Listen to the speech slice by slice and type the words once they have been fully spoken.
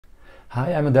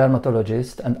Hi, I'm a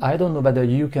dermatologist, and I don't know whether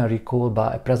you can recall,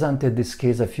 but I presented this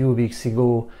case a few weeks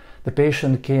ago. The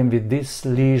patient came with this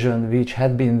lesion which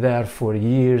had been there for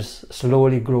years,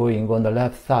 slowly growing on the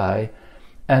left thigh,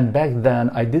 and back then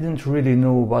I didn't really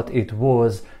know what it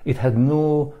was. It had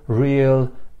no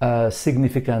real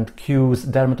significant cues,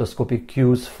 dermatoscopic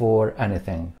cues for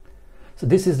anything. So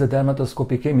this is the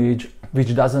dermatoscopic image,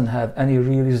 which doesn't have any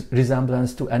real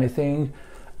resemblance to anything.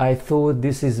 I thought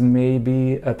this is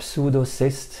maybe a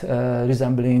pseudocyst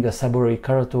resembling a seborrhoeic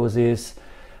keratosis,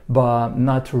 but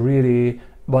not really.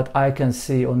 What I can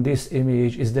see on this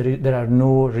image is that there are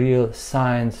no real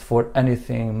signs for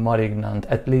anything malignant.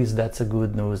 At least that's a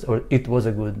good news, or it was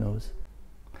a good news.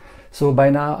 So by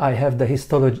now I have the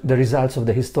results of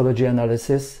the histology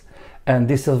analysis, and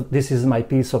this is my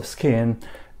piece of skin.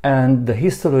 And the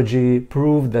histology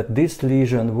proved that this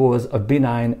lesion was a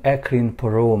benign eccrine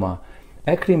poroma.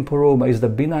 Eccrine poroma is the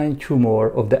benign tumor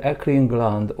of the eccrine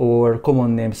gland, or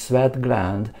common name sweat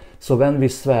gland. So when we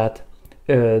sweat,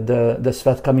 the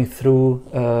sweat coming through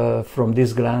from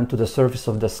this gland to the surface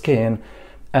of the skin,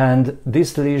 and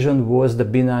this lesion was the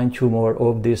benign tumor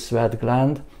of this sweat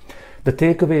gland. The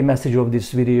takeaway message of this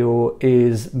video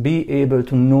is be able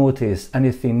to notice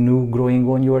anything new growing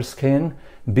on your skin,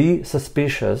 be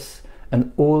suspicious,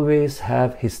 and always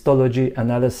have histology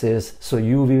analysis so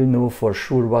you will know for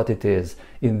sure what it is.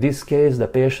 In this case, the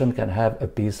patient can have a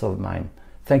peace of mind.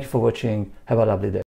 Thank you for watching. Have a lovely day.